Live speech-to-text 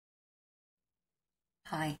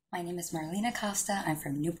Hi, my name is Marlena Costa. I'm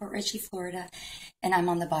from Newport Richey, Florida, and I'm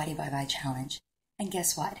on the Body Bye Bye Challenge. And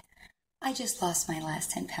guess what? I just lost my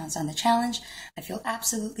last 10 pounds on the challenge. I feel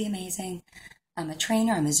absolutely amazing. I'm a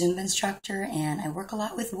trainer, I'm a Zumba instructor, and I work a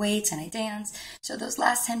lot with weights and I dance. So those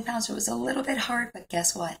last 10 pounds was a little bit hard, but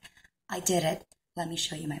guess what? I did it. Let me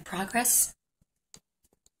show you my progress.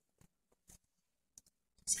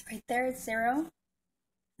 See right there, it's 0.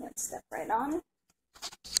 Let's step right on.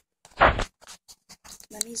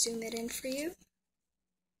 Let me zoom it in for you.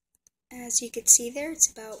 As you can see there,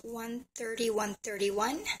 it's about 130,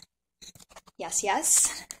 131. Yes,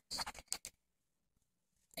 yes.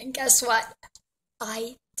 And guess what?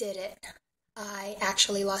 I did it. I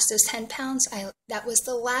actually lost those 10 pounds. That was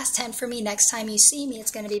the last 10 for me. Next time you see me,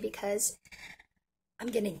 it's going to be because I'm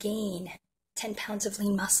going to gain 10 pounds of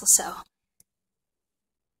lean muscle. So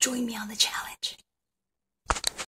join me on the challenge.